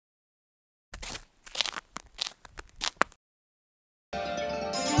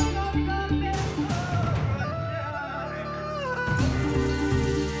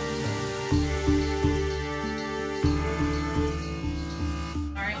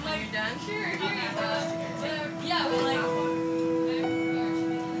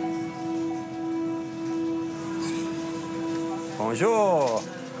Bonjour.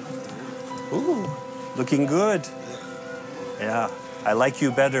 Ooh, looking good. Yeah, I like you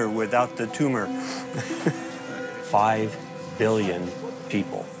better without the tumor. 5 billion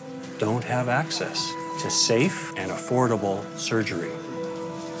people don't have access to safe and affordable surgery.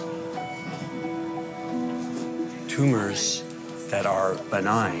 Tumors that are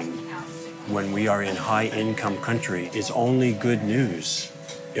benign when we are in high-income country is only good news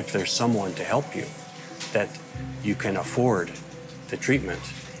if there's someone to help you, that you can afford the treatment,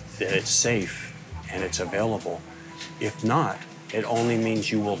 that it's safe and it's available. If not, it only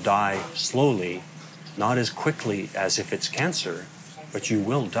means you will die slowly, not as quickly as if it's cancer, but you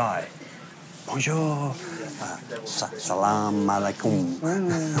will die. Bonjour. Salam alaikum.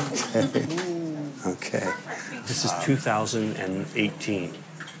 Okay. This is 2018.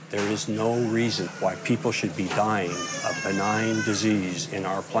 There is no reason why people should be dying of benign disease in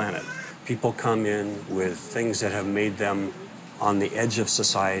our planet. People come in with things that have made them on the edge of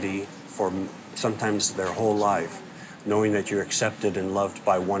society for sometimes their whole life, knowing that you're accepted and loved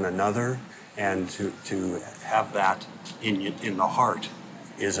by one another, and to have that in the heart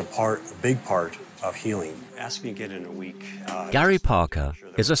is a big part of healing. Ask me again in a week. Gary Parker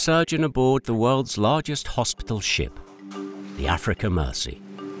is a surgeon aboard the world's largest hospital ship, the Africa Mercy.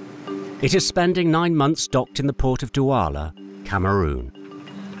 It is spending 9 months docked in the port of Douala, Cameroon.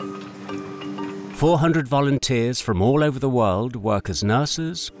 400 volunteers from all over the world work as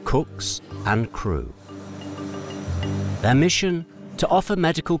nurses, cooks, and crew. Their mission? To offer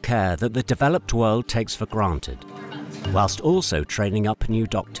medical care that the developed world takes for granted, whilst also training up new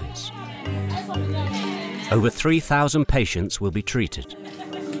doctors. Over 3,000 patients will be treated.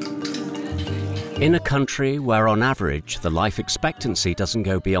 In a country where on average the life expectancy doesn't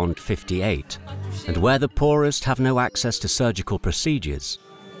go beyond 58, and where the poorest have no access to surgical procedures,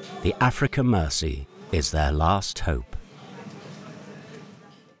 the Africa Mercy is their last hope.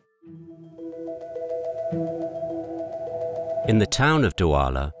 In the town of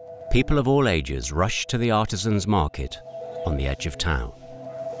Douala, people of all ages rush to the artisans' market on the edge of town.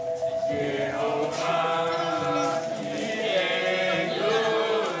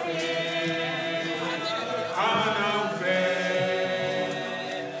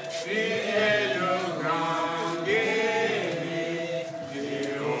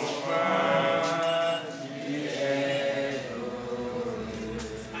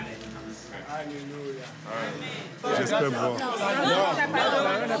 J'espère voir.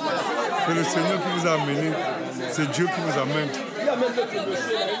 C'est le Seigneur qui vous a amené. C'est Dieu qui vous amène.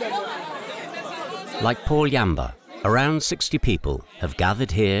 Like Paul Yamba, around 60 people have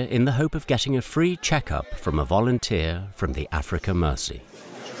gathered here in the hope of getting a free checkup from a volunteer from the Africa Mercy.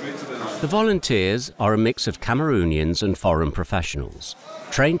 The volunteers are a mix of Cameroonians and foreign professionals,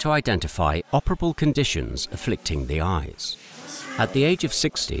 trained to identify operable conditions afflicting the eyes. At the age of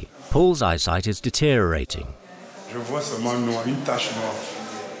 60, Paul's eyesight is deteriorating. Je vois seulement noir, une tache noire.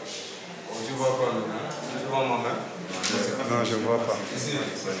 Tu vois quoi maintenant? Tu vois ma main? Non, je ne vois pas.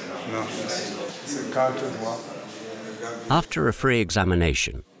 Non, c'est 4 doigts. After a free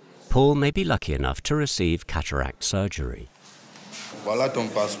examination, Paul may be lucky enough to receive cataract surgery. Voilà ton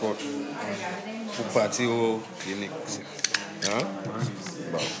passeport pour partir au clinique. Hein?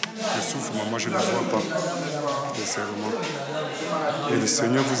 Bon. Je souffre, maman, je ne vois pas. Sincèrement. Et le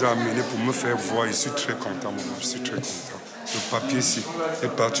Seigneur vous a amené pour me faire voir. Je suis très content, maman. Je suis très content. Le papier ici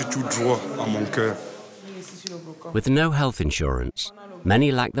est parti tout droit à mon cœur. With no health insurance,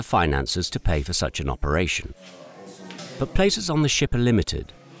 many lack the finances to pay for such an operation. But places on the ship are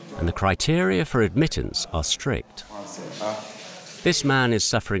limited, and the criteria for admittance are strict. This man is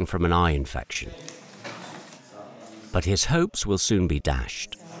suffering from an eye infection. But his hopes will soon be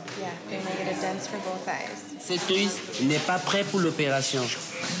dashed. Yeah, they're negative dents for both eyes. Cet œil n'est pas prêt pour l'opération.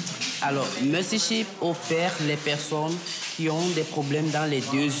 Alors, Mercy Ship opère les personnes qui ont des problèmes dans les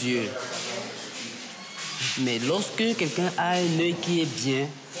 2 yeux. Mais lorsque quelqu'un a un œil qui est bien,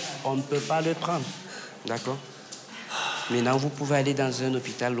 on ne peut pas le prendre. D'accord? Maintenant, vous pouvez aller dans un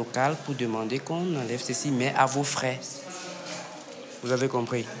hôpital local pour demander qu'on enlève ceci, mais à vos frais. Vous avez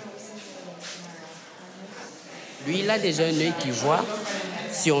compris? Lui, il a déjà un œil qui voit.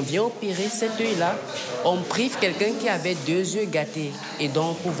 Si on vient opérer cet œil-là, on prive quelqu'un qui avait 2 yeux gâtés. Et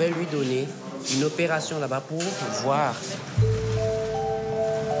donc, on pouvait lui donner une opération là-bas pour voir.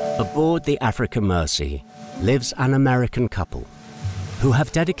 Aboard the Africa Mercy lives an American couple who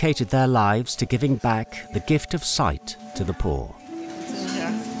have dedicated their lives to giving back the gift of sight to the poor.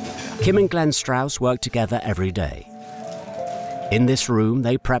 Kim and Glenn Strauss work together every day. In this room,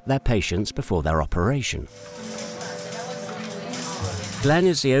 they prep their patients before their operation. Glenn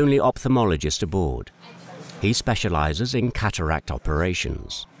is the only ophthalmologist aboard, He specializes in cataract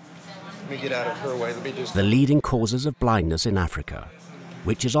operations, Let me get out of her way. Let me just... the leading causes of blindness in Africa,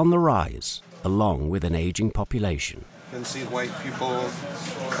 which is on the rise, along with an aging population. You can see white people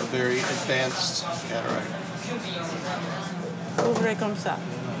are very advanced cataract.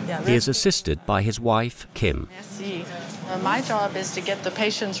 He is assisted by his wife, Kim. Merci. My job is to get the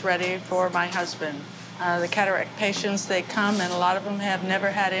patients ready for my husband. The cataract patients, they come, and a lot of them have never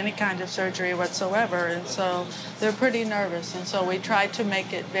had any kind of surgery whatsoever, and so they're pretty nervous, and so we try to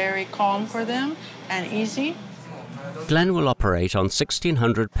make it very calm for them and easy. Glenn will operate on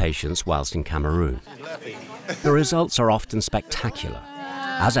 1,600 patients whilst in Cameroon. The results are often spectacular,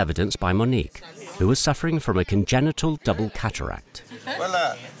 as evidenced by Monique, who was suffering from a congenital double cataract.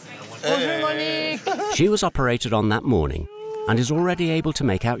 Voilà. Bonjour, Monique. She was operated on that morning and is already able to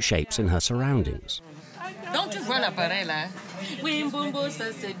make out shapes in her surroundings. Donc tu vois l'appareil là? Oui, Mbombo,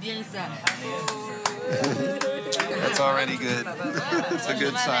 ça c'est bien ça. That's already good. It's a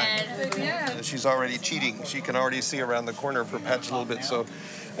good sign. She's already cheating. She can already see around the corner of her patch a little bit, so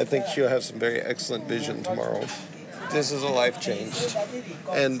I think she'll have some very excellent vision tomorrow. This is a life change,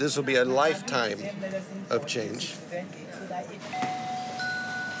 and this will be a lifetime of change.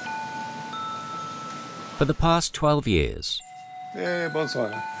 For the past 12 years, Hey,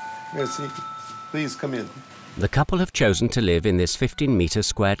 bonsoir. Merci. Please come in. the couple have chosen to live in this 15-meter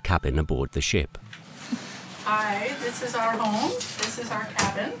squared cabin aboard the ship. Hi, this is our home. This is our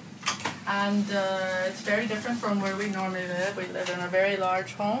cabin. And it's very different from where we normally live. We live in a very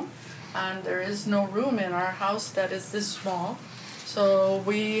large home, and there is no room in our house that is this small. So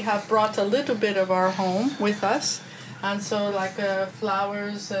we have brought a little bit of our home with us. And so like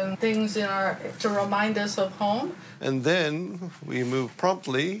flowers and things to remind us of home. And then we move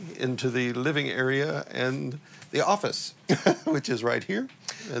promptly into the living area and the office, which is right here.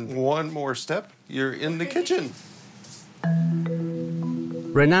 And one more step, you're in the kitchen.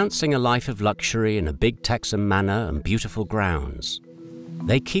 Renouncing a life of luxury in a big Texan manor and beautiful grounds,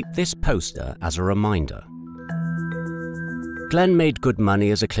 they keep this poster as a reminder. Glenn made good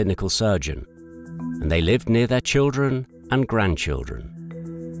money as a clinical surgeon, and they lived near their children and grandchildren.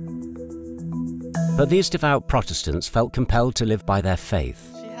 But these devout Protestants felt compelled to live by their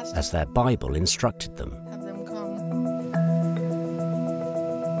faith, as their Bible instructed them. Have them come.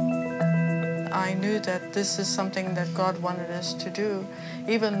 I knew that this is something that God wanted us to do.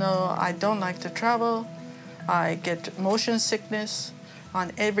 Even though I don't like to travel, I get motion sickness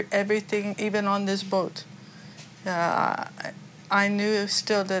on everything, even on this boat. I knew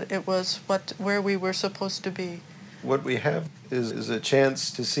still that it was where we were supposed to be. What we have is a chance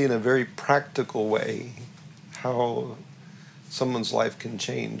to see in a very practical way how someone's life can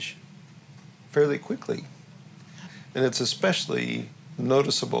change fairly quickly. And it's especially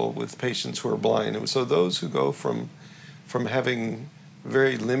noticeable with patients who are blind. And so those who go from having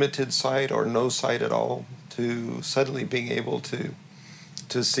very limited sight or no sight at all to suddenly being able to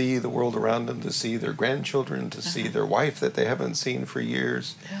see the world around them, to see their grandchildren, to see their wife that they haven't seen for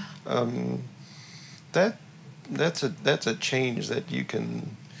years. That's a change that you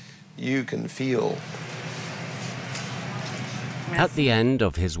can feel. At the end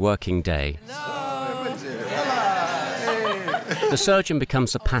of his working day, the surgeon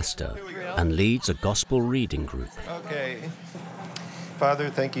becomes a pastor and leads a gospel reading group. Okay. Father,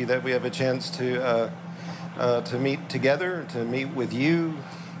 thank you that we have a chance to meet together, to meet with you.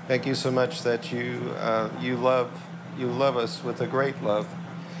 Thank you so much that you love us with a great love.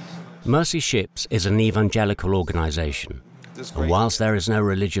 Mercy Ships is an evangelical organization, and whilst there is no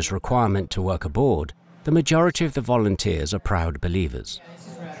religious requirement to work aboard, the majority of the volunteers are proud believers.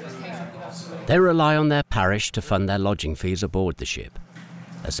 They rely on their parish to fund their lodging fees aboard the ship,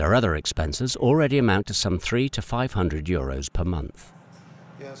 as their other expenses already amount to some 300 to 500 euros per month.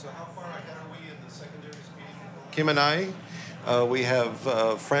 Yeah, so how far ahead are we in the secondary speed? Kim and I, we have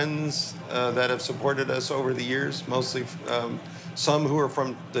friends that have supported us over the years, mostly some who are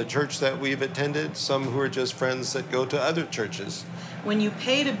from the church that we've attended, some who are just friends that go to other churches. When you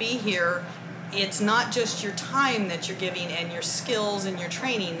pay to be here, it's not just your time that you're giving and your skills and your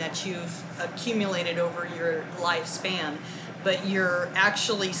training that you've accumulated over your lifespan, but you're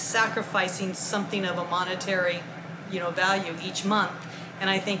actually sacrificing something of a monetary, value each month. And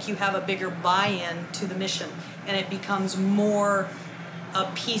I think you have a bigger buy-in to the mission, and it becomes more a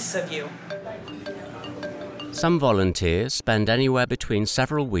piece of you. Some volunteers spend anywhere between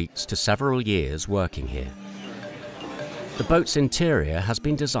several weeks to several years working here. The boat's interior has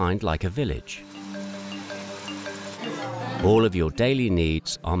been designed like a village. All of your daily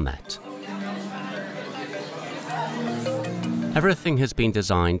needs are met. Everything has been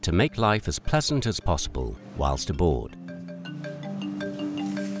designed to make life as pleasant as possible whilst aboard.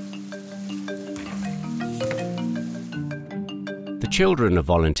 The children of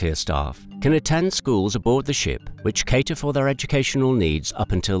volunteer staff can attend schools aboard the ship which cater for their educational needs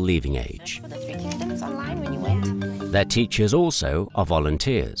up until leaving age. Their teachers also are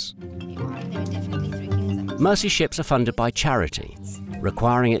volunteers. Mercy ships are funded by charity,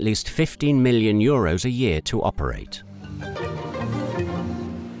 requiring at least 15 million euros a year to operate.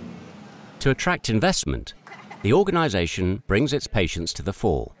 To attract investment, the organisation brings its patients to the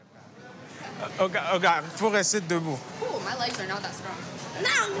fore. Regarde, il faut rester debout. Oh, my legs are not that strong.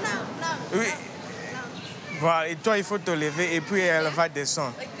 No. Oui. Voilà, et toi, il faut te lever et puis elle va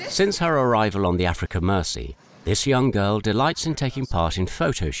descendre. Since her arrival on the Africa Mercy, this young girl delights in taking part in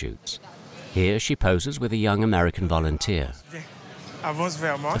photo shoots. Here she poses with a young American volunteer. Avance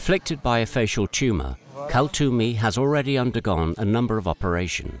vers moi. Afflicted by a facial tumour, Kaltumi has already undergone a number of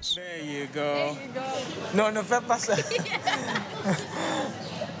operations. There you go. Non, ne fais pas ça.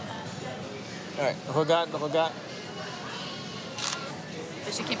 Ouais, regarde.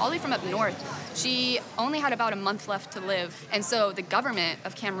 She came all the way from up north. She only had about a month left to live, and so the government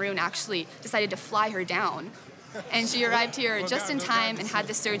of Cameroon actually decided to fly her down. And she arrived here just in time and had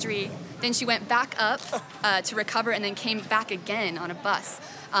the surgery. Then she went back up to recover and then came back again on a bus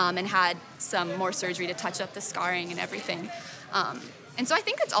and had some more surgery to touch up the scarring and everything. And so I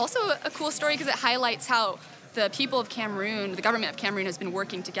think it's also a cool story because it highlights how the people of Cameroon, the government of Cameroon, has been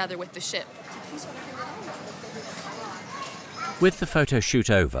working together with the ship. With the photo shoot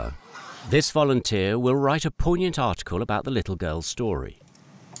over, this volunteer will write a poignant article about the little girl's story.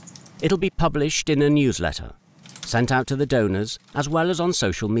 It'll be published in a newsletter, sent out to the donors as well as on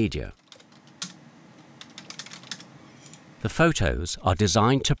social media. The photos are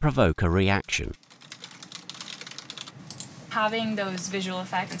designed to provoke a reaction. Having those visual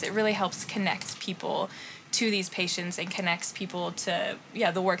effects, it really helps connect people to these patients and connects people to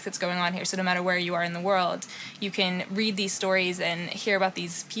the work that's going on here. So no matter where you are in the world, you can read these stories and hear about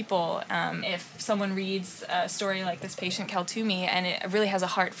these people. If someone reads a story like this patient Kaltumi and it really has a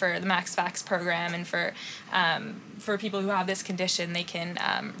heart for the Max Fax program and for people who have this condition, they can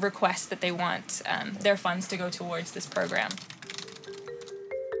request that they want their funds to go towards this program.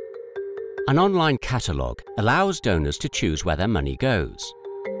 An online catalogue allows donors to choose where their money goes.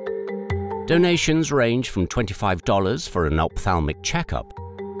 Donations range from $25 for an ophthalmic checkup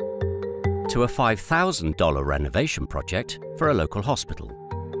to a $5,000 renovation project for a local hospital.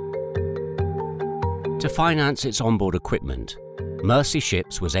 To finance its onboard equipment, Mercy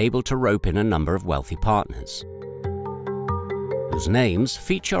Ships was able to rope in a number of wealthy partners, whose names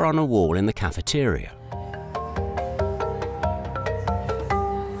feature on a wall in the cafeteria.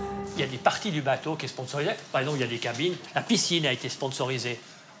 Il y a des parties du bateau qui est sponsorisée. Par exemple, il y a des cabines. La piscine a été sponsorisée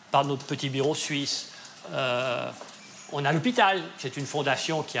par notre petit bureau suisse. On a l'hôpital. C'est une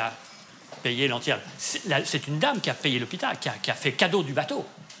fondation qui a payé l'entière. C'est une dame qui a payé l'hôpital, qui a fait cadeau du bateau.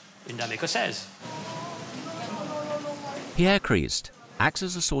 Une dame écossaise. Pierre Christ acts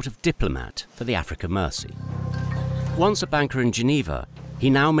as a sort of diplomat for the Africa Mercy. Once a banker in Geneva, he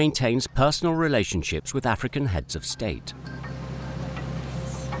now maintains personal relationships with African heads of state.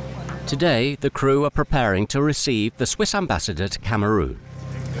 Today, the crew are preparing to receive the Swiss ambassador to Cameroon,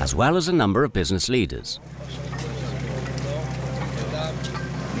 as well as a number of business leaders.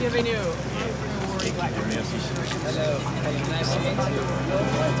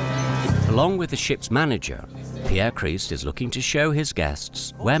 Along with the ship's manager, Pierre Christ is looking to show his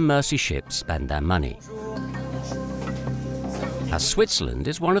guests where Mercy ships spend their money, as Switzerland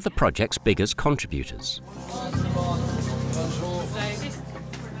is one of the project's biggest contributors.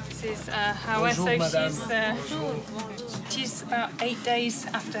 This is however, she's about 8 days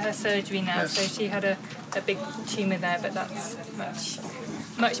after her surgery now, so she had a big tumour there, but that's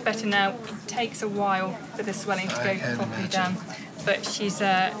much better now. It takes a while for the swelling to go properly down, but she's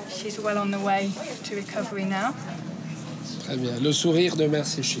well on the way to recovery now. Très bien. Le sourire de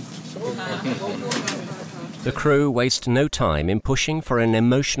Mercy Ship. The crew waste no time in pushing for an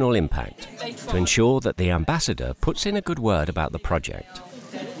emotional impact to ensure that the ambassador puts in a good word about the project.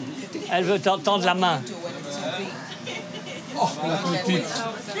 Elle veut tendre la main. Oh, la petite.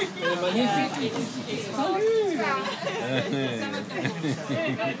 Elle est magnifique.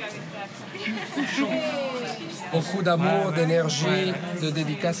 Beaucoup d'amour, d'énergie, de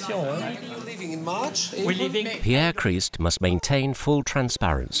dédication. Pierre Christ must maintain full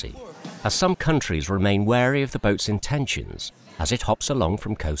transparency, as some countries remain wary of the boat's intentions as it hops along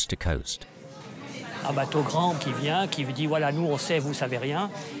from coast to coast. Un bateau grand qui vient, qui dit voilà, nous on sait, vous savez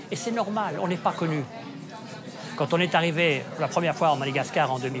rien, et c'est normal, on n'est pas connus. Quand on est arrivé la première fois en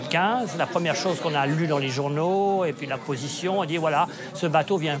Madagascar en 2015, la première chose qu'on a lue dans les journaux et puis la position, on dit voilà, ce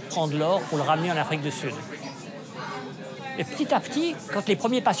bateau vient prendre l'or pour le ramener en Afrique du Sud. Et petit à petit, quand les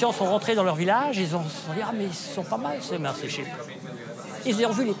premiers patients sont rentrés dans leur village, ils ont dit ah mais ils sont pas mal ces Mercy Ships. Ils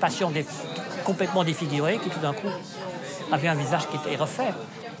ont vu les patients complètement défigurés qui tout d'un coup avaient un visage qui était refait.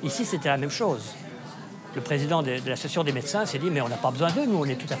 Ici c'était la même chose. Le président de l'association des médecins s'est dit mais on n'a pas besoin d'eux, nous on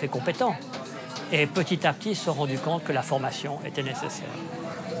est tout à fait compétents. Et petit à petit, ils se sont rendus compte que la formation était nécessaire.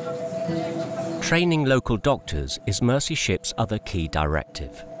 Training local doctors is Mercy Ship's other key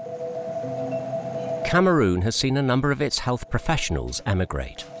directive. Cameroon has seen a number of its health professionals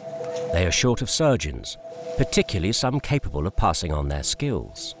emigrate. They are short of surgeons, particularly some capable of passing on their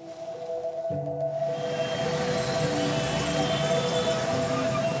skills.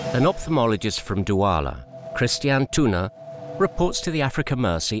 An ophthalmologist from Douala, Christian Tuna, reports to the Africa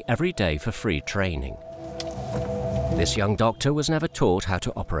Mercy every day for free training. This young doctor was never taught how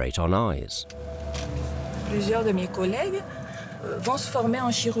to operate on eyes. Plusieurs de mes collègues vont se former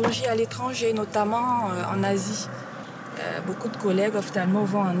en chirurgie à l'étranger, notamment en Asie. Beaucoup de collègues ophtalmos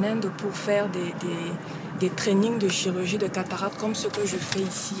vont en Inde pour faire des trainings de chirurgie de cataracte comme ce que je fais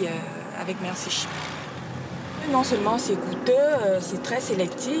ici avec Mercy Ship. Non seulement c'est coûteux, c'est très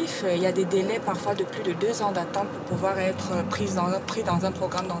sélectif, il y a des délais parfois de plus de 2 ans d'attente pour pouvoir être pris dans un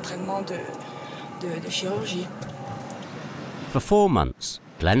programme d'entraînement de chirurgie. For 4 months,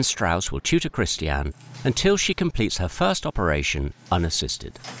 Glenn Strauss will tutor Christiane until she completes her first operation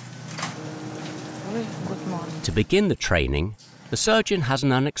unassisted. To begin the training, the surgeon has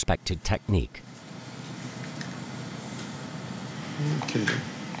an unexpected technique. Okay.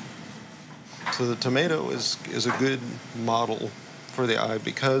 So the tomato is a good model for the eye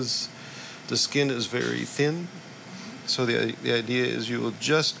because the skin is very thin. So the idea is you will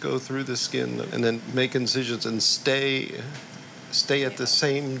just go through the skin and then make incisions and stay at the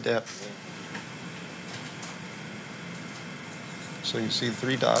same depth. So you see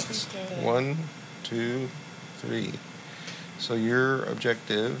 3 dots. 1, 2, 3. So your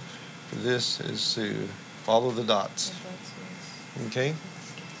objective for this is to follow the dots. Okay?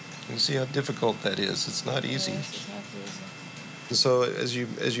 You see how difficult that is. It's not easy. So as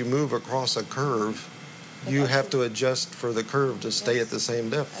you move across a curve, you have to adjust for the curve to stay at the same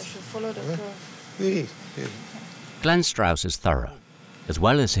depth. I should follow the curve. Oui. Glenn Strauss is thorough. As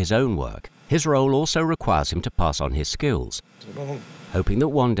well as his own work, his role also requires him to pass on his skills, hoping that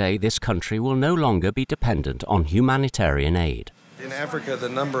one day this country will no longer be dependent on humanitarian aid. In Africa, the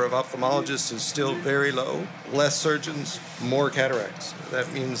number of ophthalmologists is still very low. Less surgeons, more cataracts.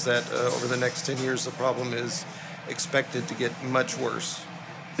 That means that over the next 10 years, the problem is expected to get much worse.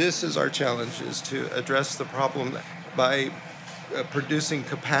 This is our challenge, is to address the problem by producing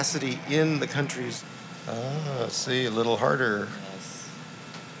capacity in the countries. See, a little harder.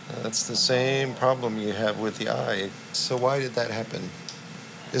 That's the same problem you have with the eye. So why did that happen?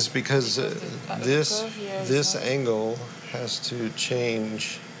 It's because this angle has to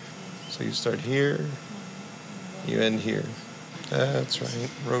change. So you start here, you end here. That's right.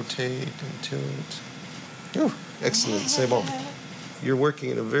 Rotate and tilt. Ooh, excellent. C'est bon. You're working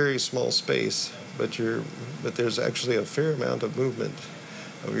in a very small space, but there's actually a fair amount of movement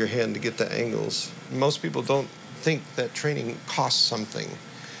of your hand to get the angles. Most people don't think that training costs something,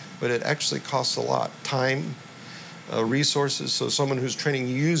 but it actually costs a lot. Time, resources. So someone who's training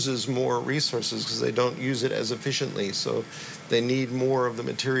uses more resources because they don't use it as efficiently. So they need more of the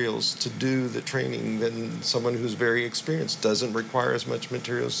materials to do the training than someone who's very experienced. Doesn't require as much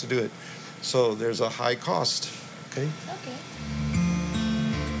materials to do it. So there's a high cost. Okay? Okay.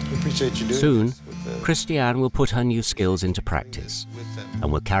 I appreciate you doing Soon, this. Christiane will put her new skills into practice and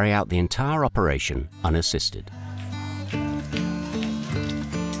will carry out the entire operation unassisted.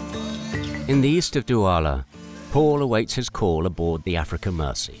 In the east of Douala, Paul awaits his call aboard the Africa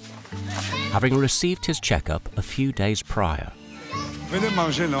Mercy, having received his checkup a few days prior. Venez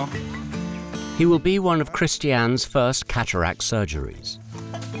manger, non? He will be one of Christiane's first cataract surgeries,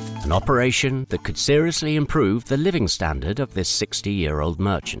 an operation that could seriously improve the living standard of this 60-year-old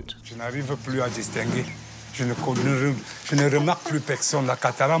merchant. Je n'arrive plus à distinguer. Je ne remarque plus personne. La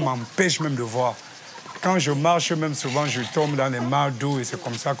cataracte m'empêche même de voir. Quand je marche, même souvent, je tombe dans les mares d'eau et c'est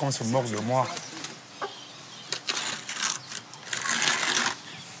comme ça qu'on se moque de moi.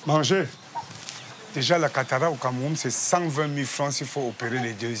 Manger. Déjà, la cataracte au Cameroun, c'est 120 000 francs s'il faut opérer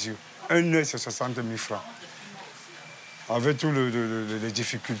les 2 yeux. Un œil, c'est 60 000 francs. Avec toutes les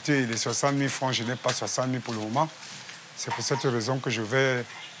difficultés, les 60 000 francs, je n'ai pas 60 000 pour le moment. C'est pour cette raison que je vais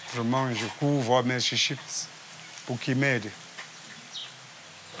vraiment, je cours voir mes chichips pour qu'ils m'aident.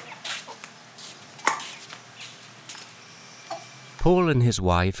 Paul and his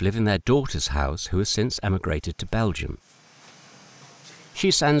wife live in their daughter's house, who has since emigrated to Belgium. She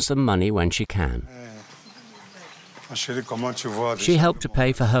sends them money when she can. She helped to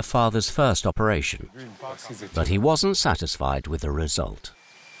pay for her father's first operation, but he wasn't satisfied with the result.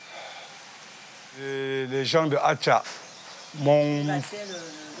 Les gens de Hacha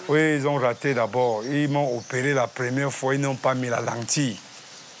oui, ils ont raté d'abord. Ils m'ont opéré la première fois, ils n'ont pas mis la lentille.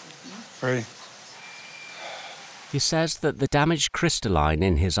 Oui. He says that the damaged crystalline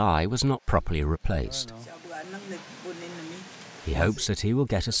in his eye was not properly replaced. He hopes that he will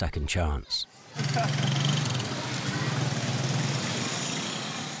get a second chance.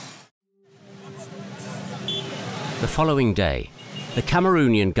 The following day, the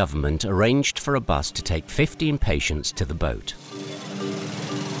Cameroonian government arranged for a bus to take 15 patients to the boat.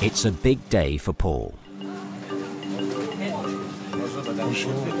 It's a big day for Paul.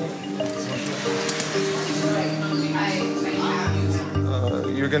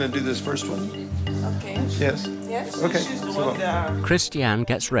 You're going to do this first one? Okay. Yes? Yes. Okay. Christiane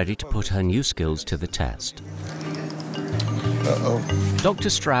gets ready to put her new skills to the test. Uh-oh.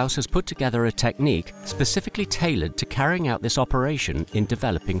 Dr. Strauss has put together a technique specifically tailored to carrying out this operation in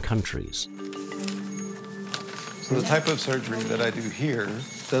developing countries. So the type of surgery that I do here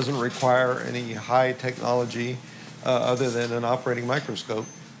doesn't require any high technology other than an operating microscope.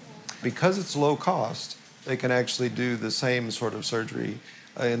 Because it's low cost, they can actually do the same sort of surgery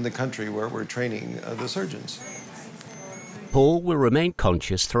in the country where we're training the surgeons. Paul will remain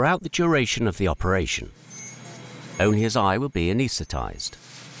conscious throughout the duration of the operation. Only his eye will be anesthetized.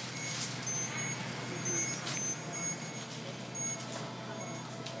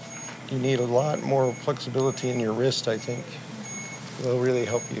 You need a lot more flexibility in your wrist, I think. It'll really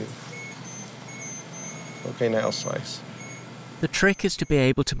help you. Okay, now slice. The trick is to be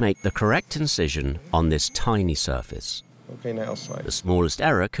able to make the correct incision on this tiny surface. Okay, now slice. The smallest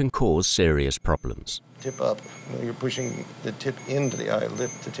error can cause serious problems. Tip up. No, you're pushing the tip into the eye.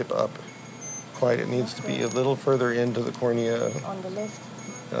 Lift the tip up. Quite. It needs to be a little further into the cornea. On the left.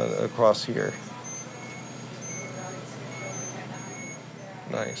 Across here.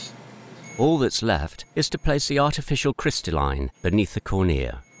 Nice. All that's left is to place the artificial crystalline beneath the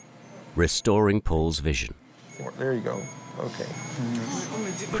cornea, restoring Paul's vision. There you go. Okay.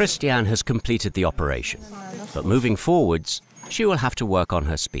 Christiane has completed the operation, but moving forwards, she will have to work on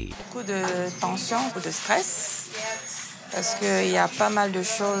her speed. Beaucoup de tension, beaucoup de stress, parce qu'il y a pas mal de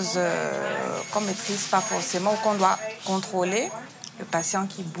choses qu'on maîtrise pas forcément, qu'on doit contrôler. Le patient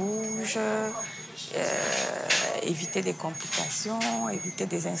qui bouge, éviter des complications, éviter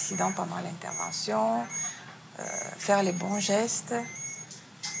des incidents pendant l'intervention, faire les bons gestes,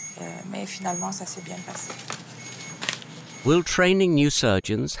 mais finalement ça s'est bien passé. Will training new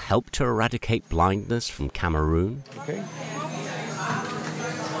surgeons help to eradicate blindness from Cameroon? Okay.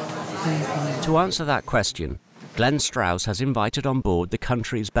 To answer that question, Glenn Strauss has invited on board the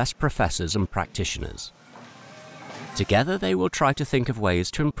country's best professors and practitioners. Together, they will try to think of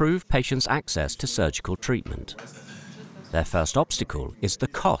ways to improve patients' access to surgical treatment. Their first obstacle is the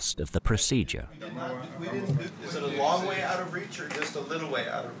cost of the procedure. Is it a long way out of reach or just a little way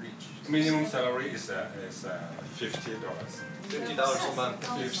out of reach? Minimum salary is $50. $50 a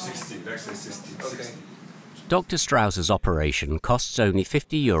month. 60, let's say 60. Okay. Dr. Strauss's operation costs only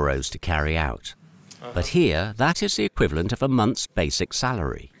 €50 to carry out. But here, that is the equivalent of a month's basic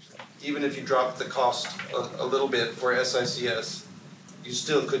salary. Even if you dropped the cost a little bit for SICS, you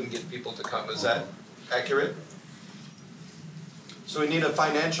still couldn't get people to come. Is that accurate? So we need a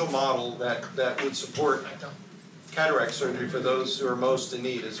financial model that would support cataract surgery for those who are most in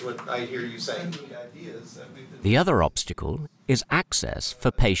need, is what I hear you saying. The other obstacle is access for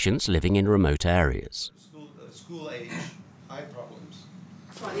patients living in remote areas. School age eye problems.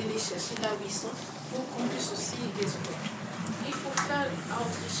 Il faut aller les chercher là où ils sont pour qu'on puisse aussi les aider. Il faut faire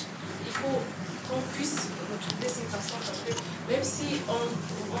outreach. Il faut qu'on puisse retrouver ces patients parce que même si on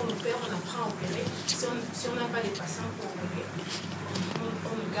opère, on apprend à opérer, si on n'a pas les patients pour opérer,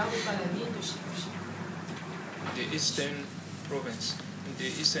 on ne garde pas la ligne de chirurgie. The eastern province, in the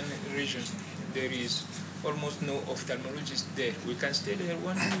eastern region, there is almost no ophthalmologist there. We can stay there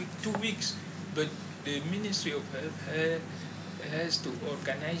 1 week, 2 weeks, but the Ministry of Health has to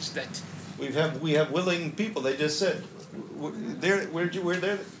organize that. We have willing people. They just said, we're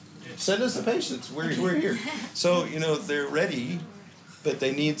there. Send us the patients. We're here. So, they're ready, but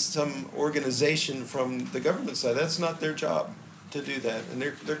they need some organization from the government side. That's not their job to do that. And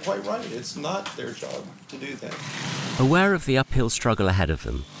they're quite right. It's not their job to do that. Aware of the uphill struggle ahead of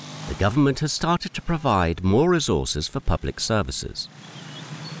them, the government has started to provide more resources for public services.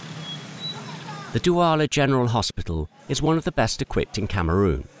 The Douala General Hospital is one of the best equipped in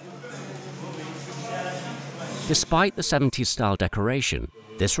Cameroon. Despite the 70s-style decoration,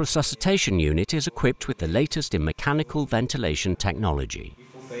 this resuscitation unit is equipped with the latest in mechanical ventilation technology.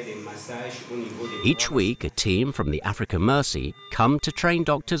 Each week, a team from the Africa Mercy come to train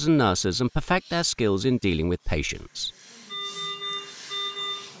doctors and nurses and perfect their skills in dealing with patients.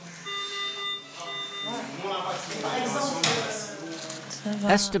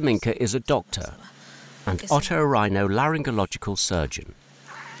 Esther Minka is a doctor and otorhinolaryngological surgeon.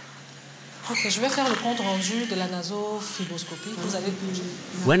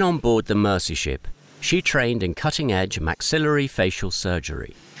 When on board the Mercy ship, she trained in cutting-edge maxillary facial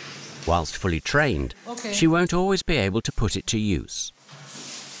surgery. Whilst fully trained, she won't always be able to put it to use.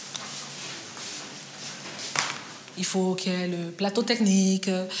 Il faut qu'il y ait le plateau technique,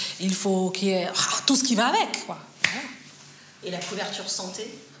 il faut qu'il y ait tout ce qui va avec, quoi. Et la couverture santé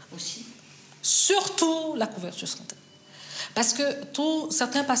aussi. Surtout la couverture santé. Parce que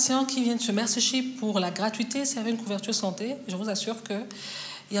certains patients qui viennent sur Mercy Ship pour la gratuité, s'il y avait une couverture santé, je vous assure qu'il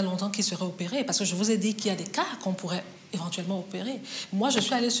y a longtemps qu'ils seraient opérés. Parce que je vous ai dit qu'il y a des cas qu'on pourrait éventuellement opérer. Moi, je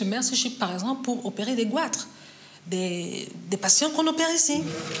suis allée sur Mercy Ship, par exemple, pour opérer des goitres. Des patients qu'on opère ici.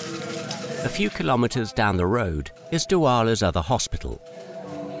 A few kilometers down the road is Douala's other hospital.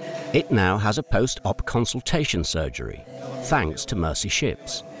 It now has a post-op consultation surgery, thanks to Mercy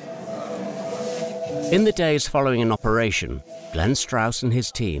ships. In the days following an operation, Glenn Strauss and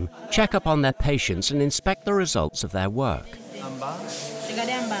his team check up on their patients and inspect the results of their work.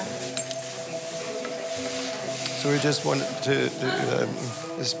 So we just wanted to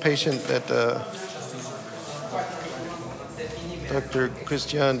this patient that Dr.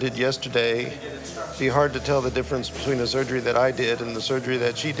 Christian did yesterday. It'd be hard to tell the difference between the surgery that I did and the surgery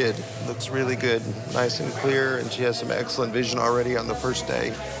that she did. Looks really good, nice and clear, and she has some excellent vision already on the first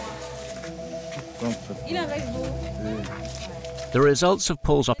day. The results of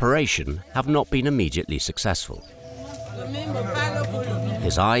Paul's operation have not been immediately successful.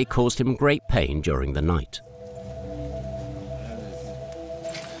 His eye caused him great pain during the night.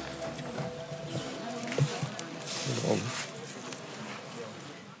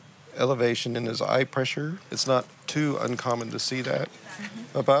 Elevation in his eye pressure. It's not too uncommon to see that.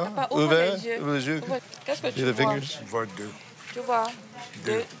 Papa, ouvre les yeux. Qu'est-ce que tu the vois? fingers. Tu vois?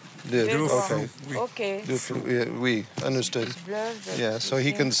 Deux. Okay. Okay. Yeah, we understood. Yeah, so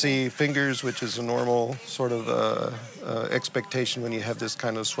he can see fingers, which is a normal sort of expectation when you have this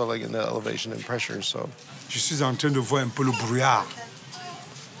kind of swelling in the elevation and pressure. So. Je suis en train de voir un peu le brouillard.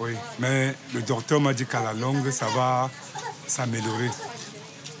 Oui, mais le docteur m'a dit qu'à la longue, ça va s'améliorer.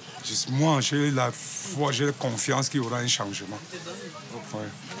 Moi, j'ai la foi, j'ai la confiance qu'il y aura un changement. Ouais.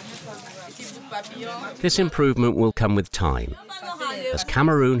 This improvement will come with time, as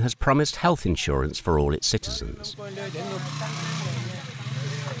Cameroon has promised health insurance for all its citizens.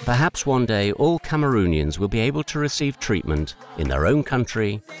 Perhaps one day all Cameroonians will be able to receive treatment in their own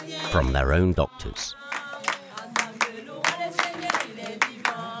country from their own doctors.